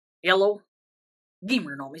Hello,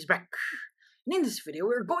 GamerNom is back. And in this video,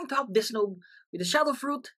 we're going to help this noob with the Shadow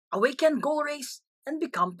Fruit, awaken Ghoul race, and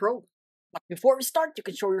become pro. But before we start, you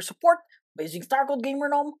can show your support by using star code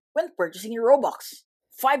GamerNom when purchasing your Robux.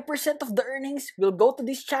 5% of the earnings will go to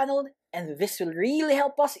this channel, and this will really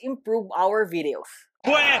help us improve our videos.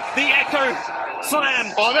 Where the echo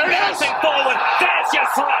slam. Oh, there it is. Bouncing forward. There's your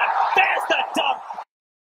slam. There's the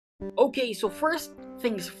dump. Okay, so first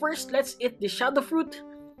things first, let's eat the Shadow Fruit.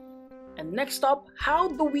 And next up, how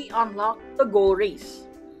do we unlock the Ghoul race?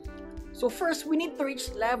 So first, we need to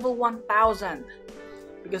reach level 1000.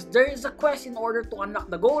 Because there is a quest in order to unlock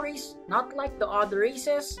the Ghoul race, not like the other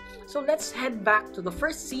races. So let's head back to the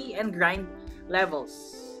first sea and grind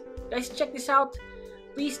levels. Guys, check this out.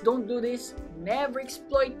 Please don't do this. Never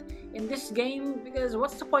exploit in this game because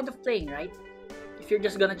what's the point of playing, right? If you're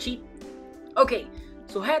just gonna cheat. Okay,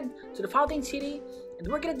 so head to the Fountain City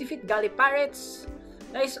and we're gonna defeat Galley Pirates.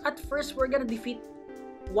 Guys, at first we're gonna defeat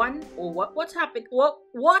one. Oh, what's happened?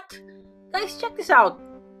 What? Guys, check this out.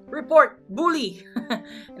 Report, bully.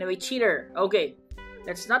 Anyway, cheater. Okay,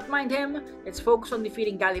 let's not mind him. Let's focus on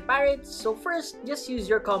defeating Galley Pirates. So first, just use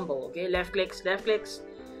your combo. Okay, left clicks, left clicks.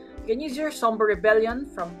 You can use your Somber Rebellion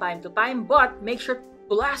from time to time, but make sure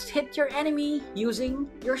to last hit your enemy using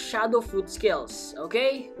your Shadow Fruit skills.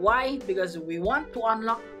 Okay, why? Because we want to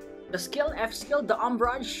unlock the skill, F skill, the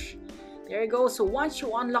Umbrage. There you go. So once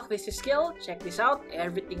you unlock this skill, check this out.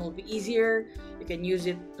 Everything will be easier. You can use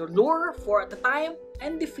it to lure 4 at a time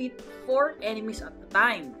and defeat 4 enemies at a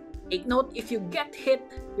time. Take note, if you get hit,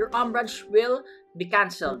 your Umbrage will be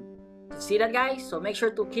cancelled. See that, guys? So make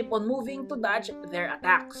sure to keep on moving to dodge their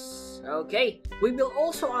attacks. Okay, we will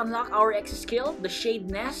also unlock our X skill, the Shade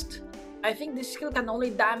Nest. I think this skill can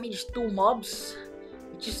only damage 2 mobs,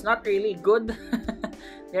 which is not really good.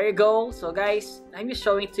 There you go. So guys, I'm just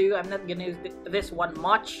showing it to you. I'm not gonna use this one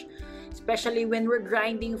much, especially when we're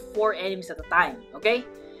grinding 4 enemies at a time. Okay,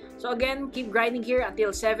 so again, keep grinding here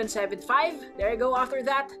until 775. There you go. After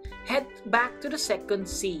that, head back to the second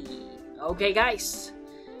sea. Okay, guys.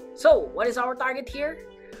 So, what is our target here?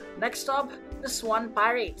 Next up, the Swan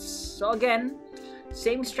Pirates. So again,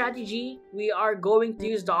 same strategy. We are going to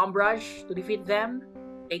use the Umbrage to defeat them.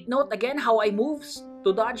 Take note again how I move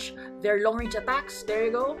to dodge their long-range attacks. There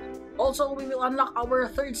you go. Also, we will unlock our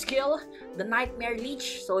third skill, the Nightmare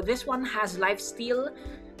Leech. So this one has life steal.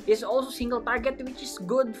 This is also single target, which is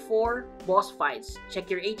good for boss fights. Check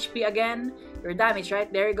your HP again, your damage,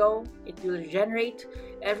 right? There you go. It will regenerate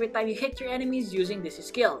every time you hit your enemies using this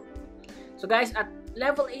skill. So guys, at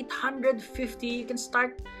level 850, you can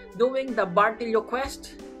start doing the Bartillo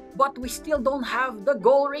quest, but we still don't have the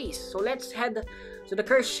Ghoul race. So let's head to the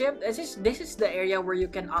Cursed Ship. This is the area where you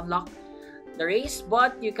can unlock the race,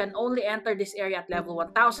 but you can only enter this area at level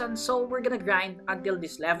 1000. So we're gonna grind until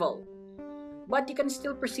this level. But you can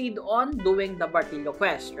still proceed on doing the Bartillo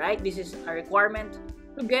quest, right? This is a requirement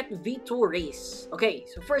to get V2 race. Okay,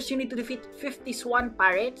 so first you need to defeat 50 Swan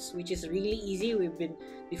Pirates, which is really easy. We've been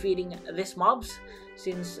defeating these mobs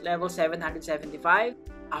since level 775.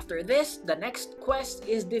 After this, the next quest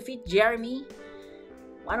is defeat Jeremy,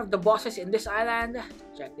 one of the bosses in this island.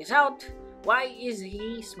 Check this out. Why is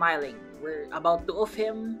he smiling? We're about to off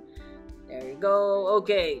him. There you go.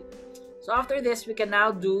 Okay. So after this, we can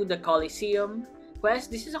now do the Coliseum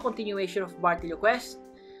quest. This is a continuation of Bartillo quest.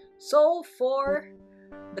 So for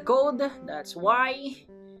the code, that's Y,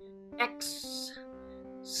 X,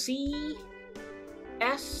 C,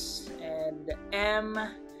 S, and M.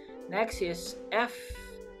 Next is F,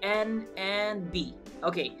 N, and B.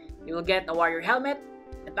 Okay, you will get a warrior helmet.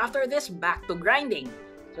 And after this, back to grinding.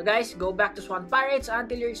 So guys, go back to Swan Pirates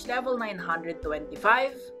until you reach level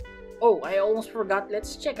 925. Oh, I almost forgot.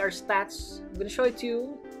 Let's check our stats. I'm gonna show it to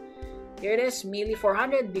you. Here it is. Melee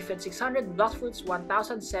 400, defense 600, Bloxfruits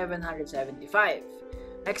 1775.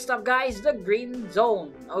 Next up, guys, the green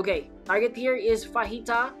zone. Okay, target here is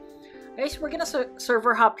Fajita. Guys, we're gonna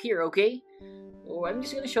server hop here, okay? Oh, I'm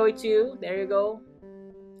just gonna show it to you. There you go.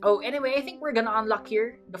 Oh, anyway, I think we're gonna unlock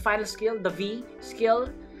here the final skill, the V skill,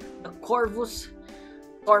 the Corvus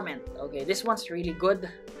Torment. Okay, this one's really good.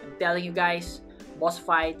 I'm telling you guys. Boss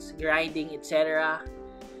fights, grinding, etc.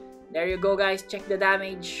 There you go, guys. Check the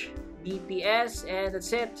damage, DPS, and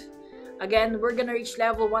that's it. Again, we're gonna reach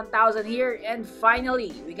level 1000 here, and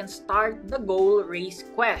finally, we can start the Ghoul race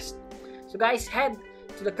quest. So guys, head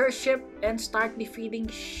to the Cursed Ship and start defeating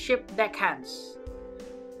ship deckhands.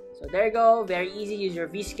 So there you go. Very easy. Use your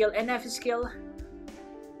V skill and F skill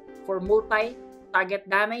for multi-target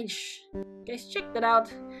damage. Guys, check that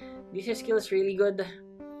out. This skill is really good.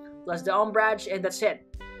 Plus the Umbrage, and that's it.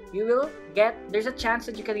 You will get, there's a chance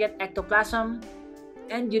that you can get Ectoplasm,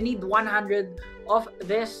 and you need 100 of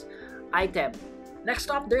this item. Next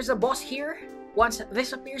up, there's a boss here. Once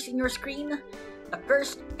this appears in your screen, the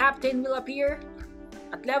cursed captain will appear.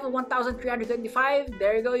 At level 1325,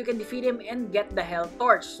 there you go, you can defeat him and get the Hell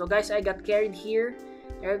Torch. So guys, I got carried here.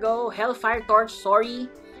 There you go, Hellfire Torch, sorry.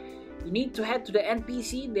 You need to head to the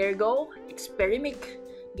NPC, there you go, Experimic.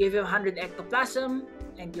 Give him 100 Ectoplasm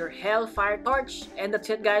and your Hellfire Torch. And that's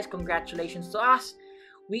it guys, congratulations to us.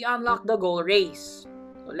 We unlocked the Ghoul race.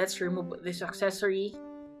 So let's remove this accessory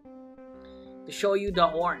to show you the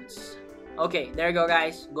horns. Okay, there you go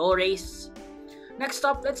guys, Ghoul race. Next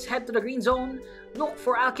up, let's head to the green zone. Look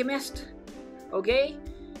for Alchemist. Okay,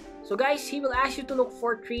 so guys, he will ask you to look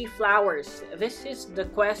for 3 flowers. This is the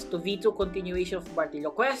quest to V2 continuation of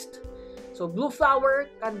Bartillo quest. So blue flower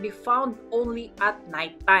can be found only at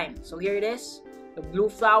night time. So here it is, the blue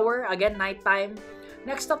flower, again nighttime.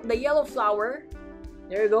 Next up, the yellow flower,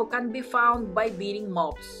 there you go, can be found by beating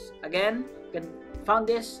mobs. Again, you can find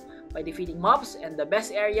this by defeating mobs, and the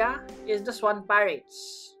best area is the Swan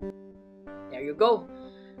Pirates. There you go.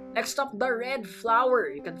 Next up, the red flower.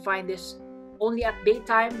 You can find this only at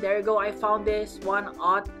daytime. There you go, I found this one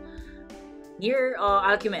at near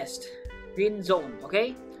Alchemist, green zone.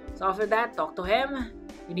 Okay, so after that, talk to him.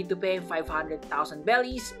 You need to pay him 500,000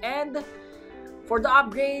 bellies, and for the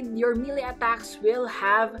upgrade, your melee attacks will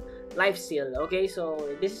have lifesteal. Okay, so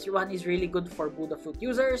this one is really good for Buddha Fruit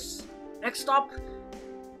users. Next up,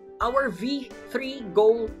 our V3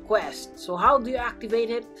 Ghoul quest. So how do you activate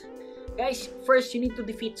it? Guys, first you need to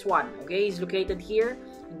defeat Swan. Okay, he's located here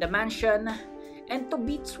in the mansion. And to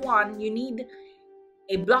beat Swan, you need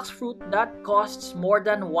a Bloxfruit that costs more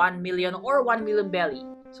than 1 million or 1 million belly.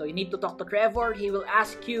 So you need to talk to Trevor. He will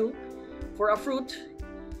ask you for a fruit.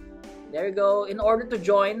 There you go, in order to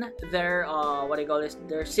join their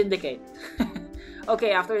their syndicate.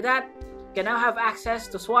 Okay, after that, you can now have access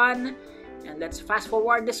to Swan. And let's fast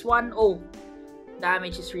forward this one. Oh,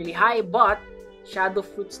 damage is really high, but Shadow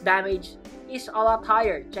Fruit's damage is a lot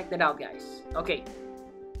higher. Check that out guys. Okay,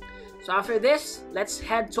 so after this, let's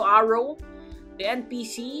head to Arrow. The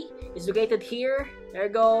NPC is located here. There you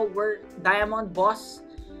go, where Diamond Boss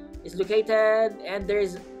is located, and there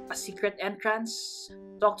is a secret entrance.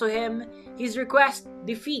 Talk to him. His request,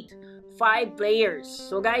 defeat 5 players.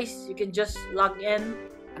 So guys, you can just log in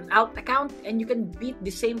an out account and you can beat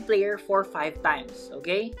the same player for 5 times.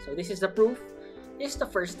 Okay, so this is the proof. This is the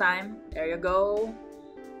first time. There you go.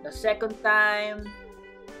 The second time,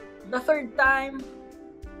 the third time,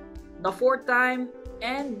 the fourth time,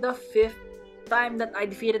 and the 5th time that I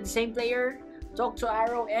defeated the same player. Talk to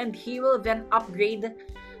Arrow and he will then upgrade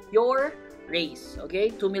your race.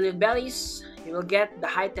 Okay, 2 million bellies. You will get the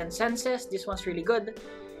heightened senses. This one's really good.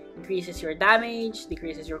 Increases your damage,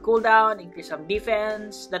 decreases your cooldown, increase some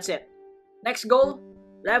defense. That's it. Next goal,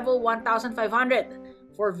 level 1500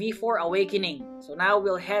 for V4 Awakening. So now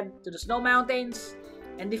we'll head to the Snow Mountains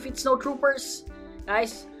and defeat Snow Troopers.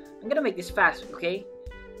 Guys, I'm gonna make this fast, okay?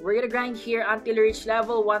 We're gonna grind here until you reach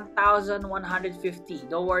level 1150.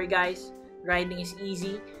 Don't worry guys, grinding is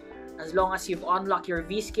easy as long as you've unlocked your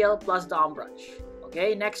V skill plus the Umbrage.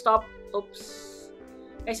 Okay, next up, oops.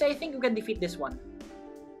 Guys, I think we can defeat this one.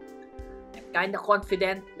 Kinda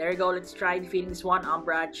confident. There you go, let's try defeating this one,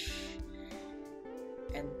 Umbrage.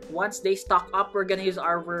 And once they stock up, we're gonna use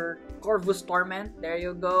our Corvus Torment. There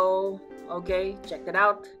you go. Okay, check that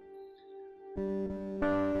out.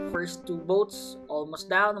 First 2 boats almost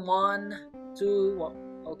down. 1, 2,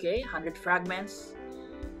 okay, 100 fragments.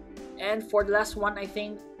 And for the last one, I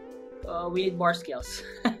think we need more skills.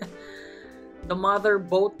 The mother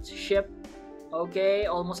boat ship. Okay,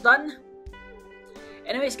 almost done.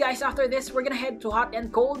 Anyways guys, after this, we're gonna head to Hot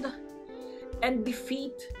and Cold and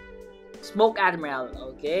defeat Smoke Admiral.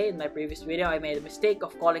 Okay, in my previous video, I made a mistake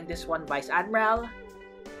of calling this one Vice Admiral.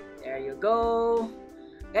 There you go.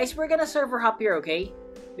 Guys, we're gonna server hop here, okay?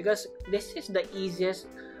 Because this is the easiest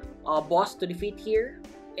boss to defeat here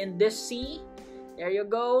in this sea. There you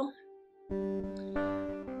go.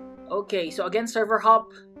 Okay, so again, server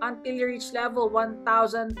hop until you reach level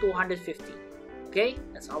 1250. Okay,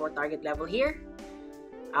 that's our target level here.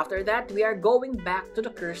 After that, we are going back to the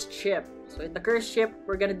cursed ship. So in the cursed ship,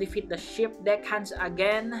 we're gonna defeat the ship deckhands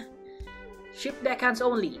again. Ship deckhands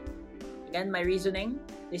only. Again, my reasoning,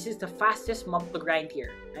 this is the fastest mob to grind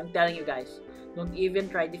here. I'm telling you guys, don't even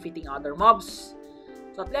try defeating other mobs.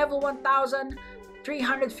 So at level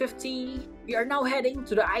 1350, we are now heading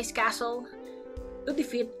to the Ice Castle to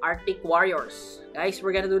defeat Arctic Warriors. Guys,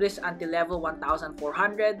 we're gonna do this until level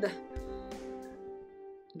 1400.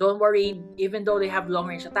 Don't worry, even though they have long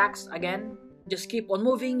range attacks, again, just keep on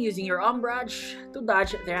moving using your Umbrage to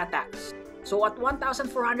dodge their attacks. So at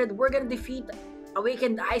 1,400, we're gonna defeat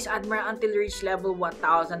Awakened Ice Admiral until we reach level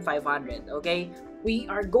 1,500, okay? We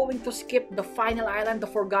are going to skip the final island, the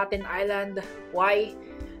Forgotten Island. Why?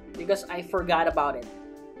 Because I forgot about it.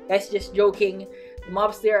 Guys, just joking. The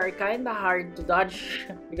mobs there are kinda hard to dodge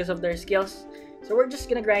because of their skills. So we're just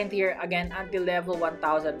gonna grind here again until level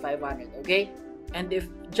 1,500, okay? And if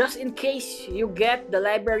just in case you get the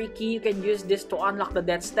library key, you can use this to unlock the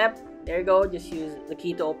death step. There you go, just use the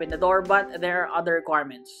key to open the door, but there are other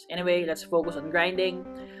requirements. Anyway, let's focus on grinding.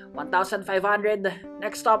 1,500.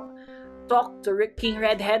 Next up, talk to King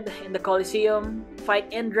Redhead in the Coliseum.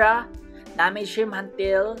 Fight Indra. Damage him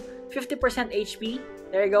until 50% HP.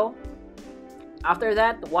 There you go. After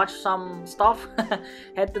that, watch some stuff.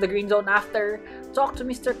 Head to the green zone after. Talk to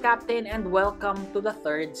Mr. Captain and welcome to the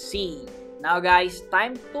third sea. Now guys,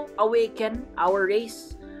 time to awaken our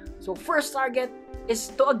race. So first target is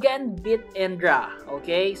to again beat Indra.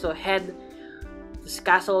 Okay, so head to this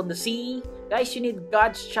castle on the sea. Guys, you need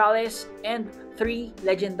God's Chalice and 3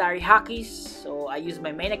 legendary hackies. So I use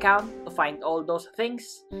my main account to find all those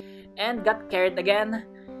things. And got carried again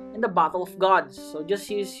in the Battle of Gods. So just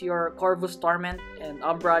use your Corvus Torment and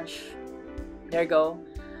Umbrage. There you go.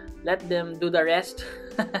 Let them do the rest.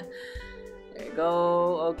 There you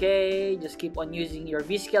go. Okay, just keep on using your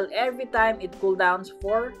V-Skill every time it cooldowns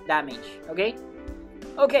for damage. Okay?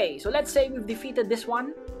 Okay, so let's say we've defeated this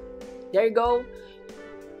one. There you go.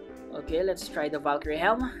 Okay, let's try the Valkyrie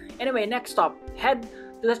Helm. Anyway, next stop, head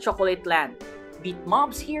to the Chocolate Land. Beat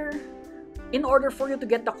mobs here in order for you to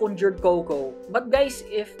get the Conjured Cocoa. But guys,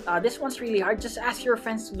 if this one's really hard, just ask your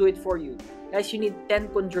friends to do it for you. Guys, you need 10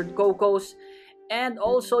 Conjured Cocos. And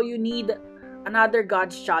also, you need another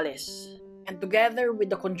God's Chalice. And together with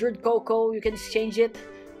the Conjured Cocoa, you can exchange it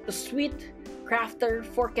to Sweet Crafter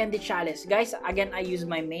for Candy Chalice. Guys, again, I use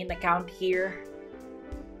my main account here.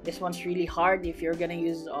 This one's really hard if you're gonna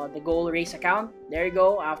use the Ghoul race account. There you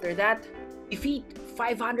go. After that, defeat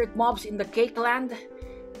 500 mobs in the Cake Land.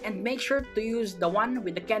 And make sure to use the one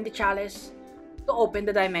with the Candy Chalice to open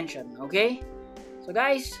the dimension, okay? So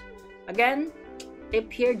guys, again,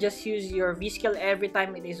 tip here, just use your V-Skill every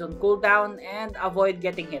time it is on cooldown and avoid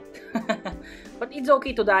getting hit. But it's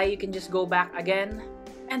okay to die, you can just go back again.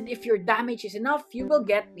 And if your damage is enough, you will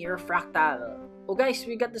get Mirror Fractal. Oh guys,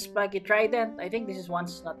 we got the Spiky Trident. I think this is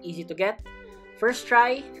one's not easy to get. First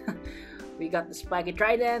try, we got the Spiky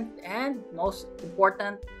Trident, and most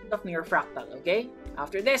important, the Mirror Fractal, okay?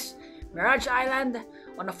 After this, Mirage Island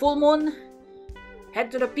on a full moon. Head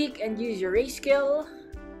to the peak and use your race skill.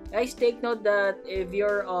 Guys, take note that if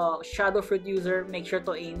you're a Shadow Fruit user, make sure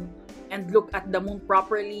to aim and look at the moon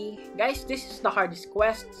properly. Guys, this is the hardest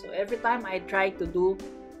quest. So every time I try to do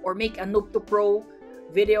or make a Noob to Pro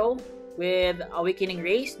video with Awakening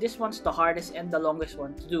Race, this one's the hardest and the longest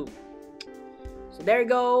one to do. So there you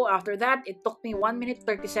go. After that, it took me 1 minute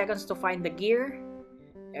 30 seconds to find the gear.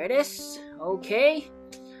 There it is. Okay.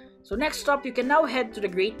 So next stop, you can now head to the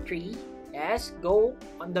Great Tree. Yes, go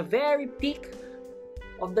on the very peak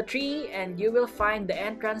of the tree and you will find the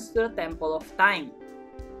entrance to the Temple of Time.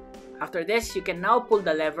 After this, you can now pull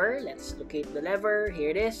the lever. Let's locate the lever. Here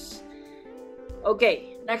it is.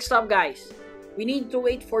 Okay, next stop guys. We need to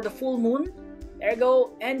wait for the full moon. There you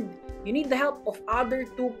go. And you need the help of other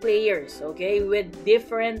 2 players, okay, with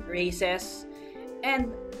different races.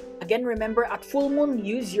 And again, remember, at full moon,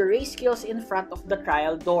 use your race skills in front of the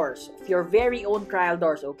trial doors, of your very own trial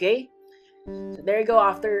doors, okay? So there you go.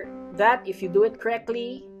 After that, if you do it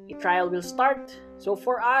correctly, a trial will start. So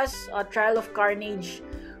for us, a Trial of Carnage,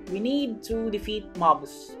 we need to defeat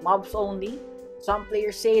mobs only. Some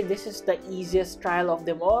players say this is the easiest trial of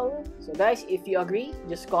them all. So guys, if you agree,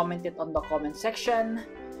 just comment it on the comment section.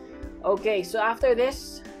 Okay, so after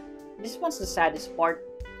this one's the saddest part.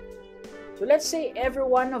 So let's say every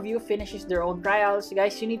one of you finishes their own trials.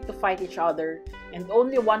 Guys, you need to fight each other and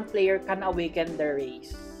only one player can awaken their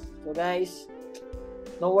race. So guys,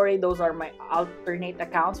 don't worry, those are my alternate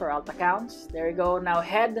accounts or alt accounts. There you go. Now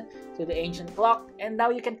head to the Ancient Clock and now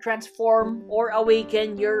you can transform or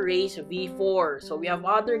awaken your race V4. So we have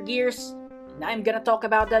other gears and I'm gonna talk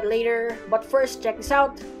about that later. But first, check this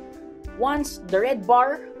out. Once the red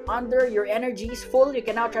bar under your energy is full, you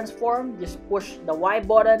can now transform. Just push the Y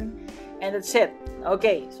button and that's it.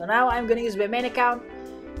 Okay, so now I'm gonna use my main account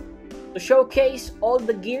to showcase all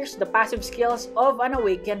the gears, the passive skills of an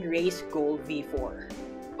awakened race Ghoul V4.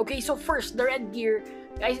 Okay, so first, the red gear.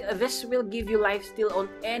 Guys, this will give you lifesteal on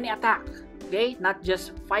any attack. Okay, not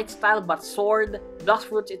just fight style, but sword,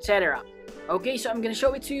 Bloxfruits, etc. Okay, so I'm gonna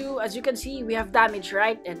show it to you. As you can see, we have damage,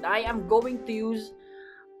 right? And I am going to use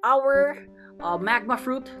our Magma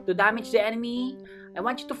Fruit to damage the enemy. I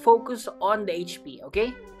want you to focus on the HP,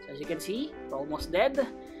 okay? So as you can see, we're almost dead.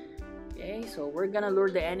 Okay, so we're gonna lure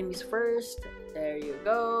the enemies first. There you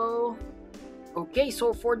go. Okay,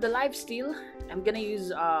 so for the lifesteal, I'm gonna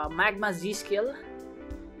use Magma Z skill.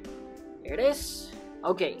 Here it is.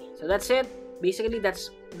 Okay, so that's it. Basically,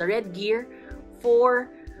 that's the red gear for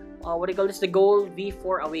what do you call this? The Ghoul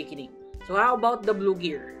V4 Awakening. So how about the blue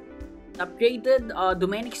gear? Upgraded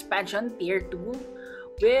domain expansion tier 2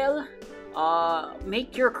 will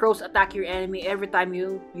make your crows attack your enemy every time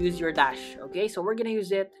you use your dash. Okay, so we're gonna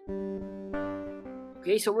use it.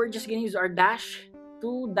 Okay, so we're just gonna use our dash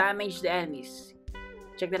to damage the enemies.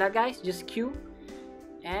 Check that out, guys. Just Q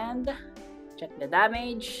and check the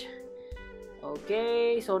damage.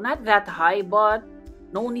 Okay, so not that high, but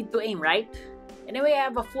no need to aim, right? Anyway, I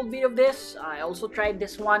have a full video of this. I also tried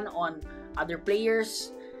this one on other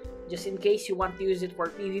players, just in case you want to use it for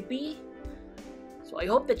PvP. So I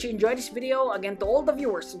hope that you enjoyed this video. Again, to all the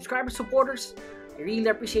viewers, subscribers, supporters, I really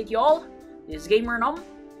appreciate you all. This is GamerNom,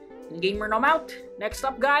 and GamerNom out. Next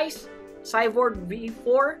up, guys, Cyborg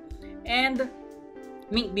V4 and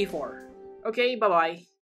Mink V4. Okay, bye-bye.